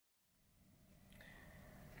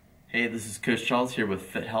Hey, this is Coach Charles here with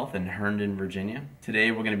Fit Health in Herndon, Virginia. Today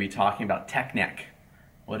we're going to be talking about tech neck.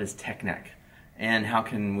 What is tech neck? And how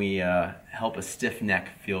can we help a stiff neck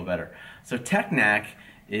feel better? So tech neck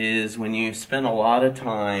is when you spend a lot of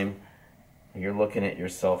time, you're looking at your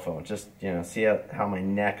cell phone. Just, see how my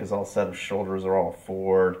neck is all set up, shoulders are all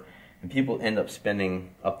forward. And people end up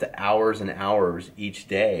spending up to hours and hours each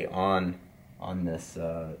day on this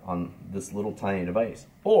little tiny device.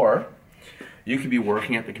 Or you could be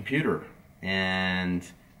working at the computer and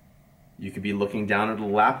you could be looking down at a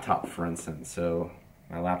laptop, for instance. So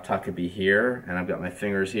my laptop could be here and I've got my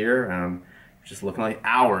fingers here and I'm just looking like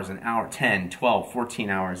hours and hours, 10, 12, 14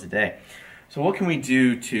 hours a day. So what can we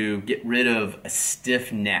do to get rid of a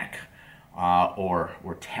stiff neck or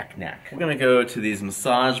tech neck? We're going to go to these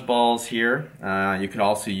massage balls here. You could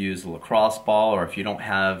also use a lacrosse ball, or if you don't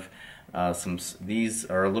have these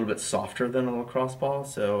are a little bit softer than a lacrosse ball,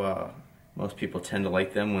 so most people tend to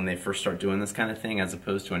like them when they first start doing this kind of thing as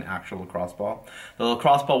opposed to an actual lacrosse ball. The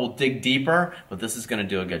lacrosse ball will dig deeper, but this is going to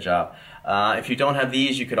do a good job. If you don't have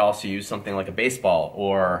these, you could also use something like a baseball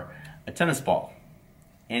or a tennis ball.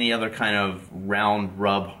 Any other kind of round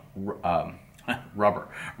rubber, harder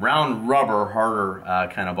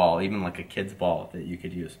kind of ball, even like a kid's ball that you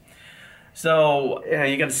could use. So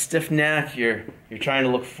you got a stiff neck, you're trying to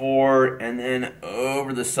look forward and then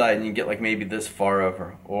over the side, and you get like maybe this far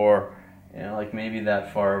over, or like maybe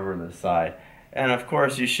that far over the side. And of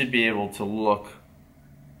course you should be able to look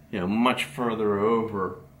much further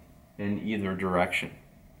over in either direction.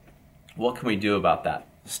 What can we do about that?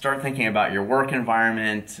 Start thinking about your work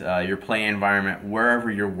environment, your play environment, wherever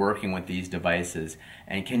you're working with these devices,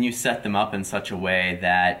 and can you set them up in such a way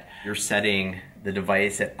that you're setting the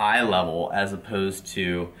device at eye level as opposed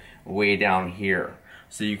to way down here.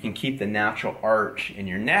 So you can keep the natural arch in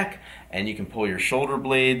your neck, and you can pull your shoulder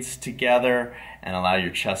blades together and allow your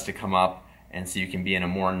chest to come up, and so you can be in a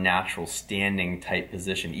more natural standing type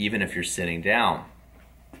position even if you're sitting down.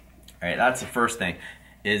 All right, that's the first thing,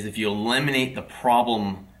 is if you eliminate the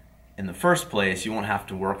problem in the first place, you won't have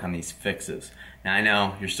to work on these fixes. Now I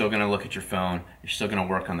know you're still going to look at your phone, you're still going to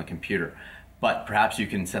work on the computer, but perhaps you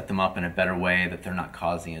can set them up in a better way that they're not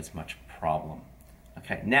causing as much problem.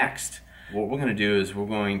 Okay, next, what we're going to do is we're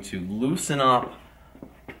going to loosen up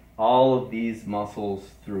all of these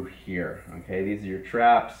muscles through here. Okay, these are your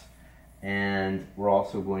traps, and we're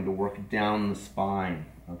also going to work down the spine,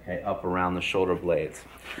 okay, up around the shoulder blades.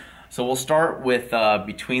 So we'll start with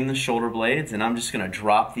between the shoulder blades, and I'm just going to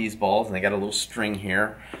drop these balls, and I got a little string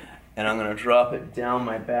here, and I'm going to drop it down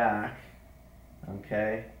my back,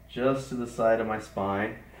 okay, just to the side of my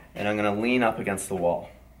spine, and I'm going to lean up against the wall.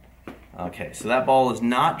 Okay, so that ball is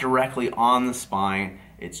not directly on the spine,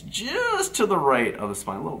 it's just to the right of the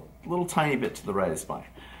spine, a little tiny bit to the right of the spine.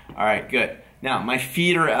 All right, good. Now my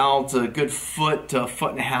feet are out a good foot to a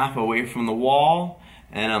foot and a half away from the wall,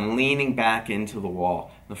 and I'm leaning back into the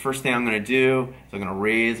wall. The first thing I'm going to do is I'm going to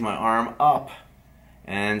raise my arm up,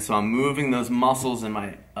 and so I'm moving those muscles in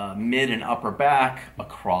my mid and upper back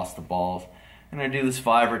across the balls. I'm going to do this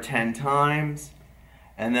 5 or 10 times,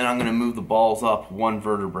 and then I'm going to move the balls up one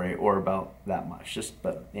vertebrae, or about that much, just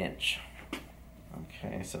about an inch.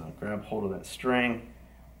 Okay, so I'll grab hold of that string,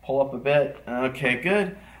 pull up a bit. Okay,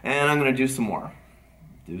 good. And I'm going to do some more.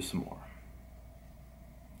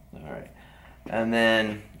 All right. And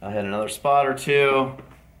then I'll hit another spot or two.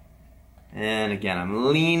 And again,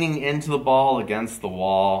 I'm leaning into the ball against the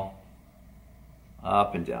wall.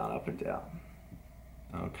 Up and down, up and down.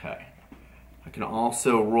 Okay. I can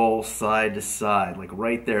also roll side to side. Like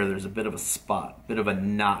right there, there's a bit of a spot, bit of a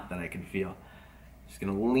knot that I can feel. Just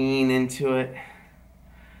gonna lean into it.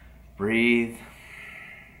 Breathe.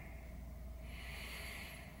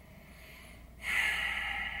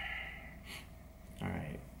 All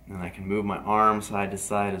right. And I can move my arm side to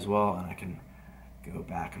side as well, and I can go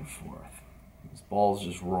back and forth. These balls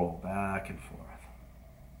just roll back and forth.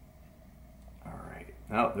 All right.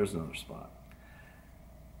 Oh, there's another spot.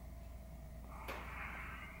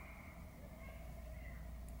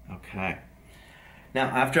 Okay. Now,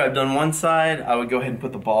 after I've done one side, I would go ahead and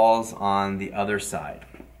put the balls on the other side.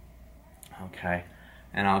 Okay.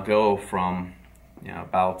 And I'll go from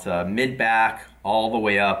about mid-back all the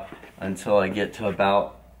way up until I get to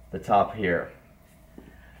about the top here.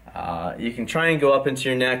 You can try and go up into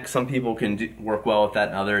your neck. Some people can work well with that,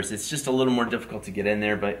 and others it's just a little more difficult to get in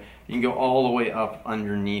there, but you can go all the way up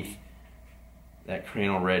underneath that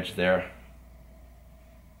cranial ridge there.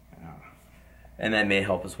 And that may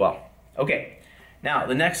help as well. Okay, now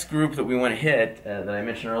the next group that we want to hit, that I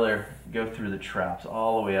mentioned earlier, go through the traps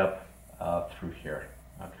all the way up through here.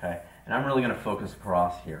 Okay, and I'm really going to focus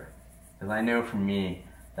across here, because I know for me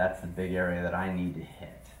That's the big area that I need to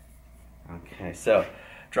hit. Okay, so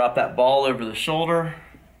drop that ball over the shoulder,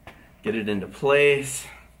 get it into place.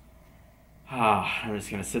 I'm just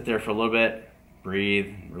gonna sit there for a little bit,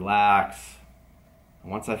 breathe, relax.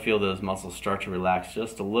 And once I feel those muscles start to relax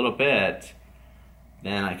just a little bit,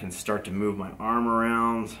 then I can start to move my arm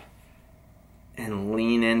around and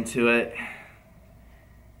lean into it.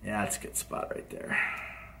 Yeah, that's a good spot right there.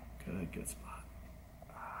 Good spot.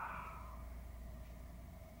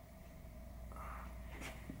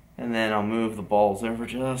 And then I'll move the balls over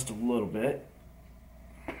just a little bit.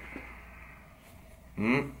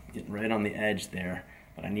 Getting right on the edge there.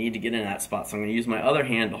 But I need to get in that spot, so I'm going to use my other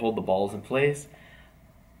hand to hold the balls in place.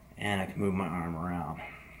 And I can move my arm around.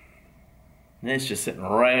 And it's just sitting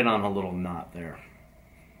right on a little knot there.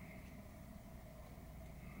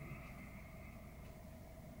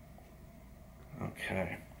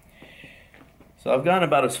 Okay. So I've gone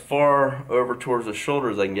about as far over towards the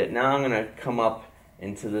shoulder as I can get. Now I'm going to come up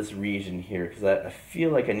into this region here because I feel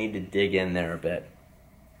like I need to dig in there a bit.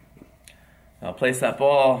 I'll place that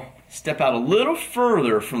ball, step out a little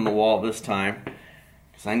further from the wall this time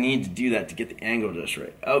because I need to do that to get the angle just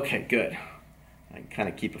right. Okay, good. I can kind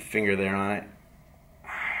of keep a finger there on it.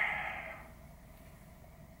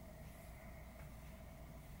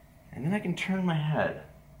 And then I can turn my head.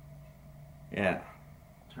 Yeah,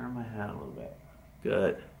 turn my head a little bit.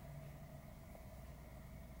 Good.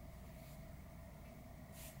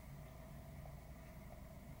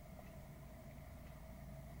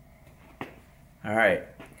 All right,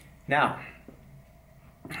 now,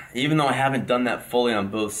 even though I haven't done that fully on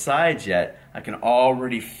both sides yet, I can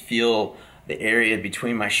already feel the area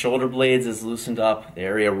between my shoulder blades is loosened up, the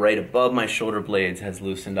area right above my shoulder blades has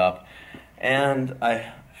loosened up, and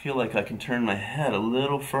I feel like I can turn my head a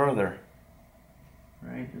little further,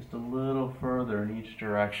 right, just a little further in each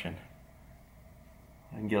direction.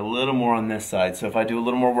 I can get a little more on this side, so if I do a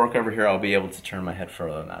little more work over here, I'll be able to turn my head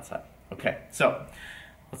further on that side. Okay, so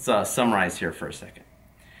let's summarize here for a second.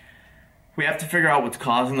 We have to figure out what's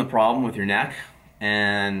causing the problem with your neck,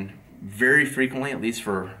 and very frequently, at least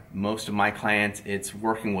for most of my clients, it's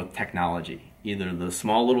working with technology. Either the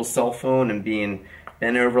small little cell phone and being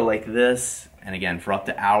bent over like this, and again, for up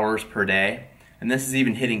to hours per day, and this is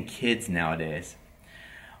even hitting kids nowadays.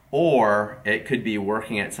 Or it could be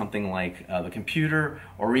working at something like the computer,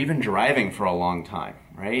 or even driving for a long time,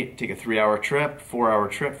 right? Take a 3-hour trip, 4-hour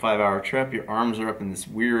trip, 5-hour trip, your arms are up in this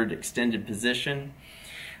weird extended position.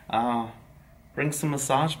 Bring some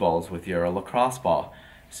massage balls with you, or a lacrosse ball.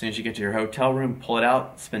 As soon as you get to your hotel room, pull it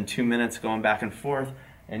out, spend 2 minutes going back and forth,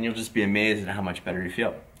 and you'll just be amazed at how much better you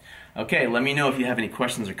feel. Okay, let me know if you have any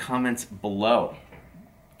questions or comments below.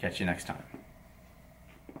 Catch you next time.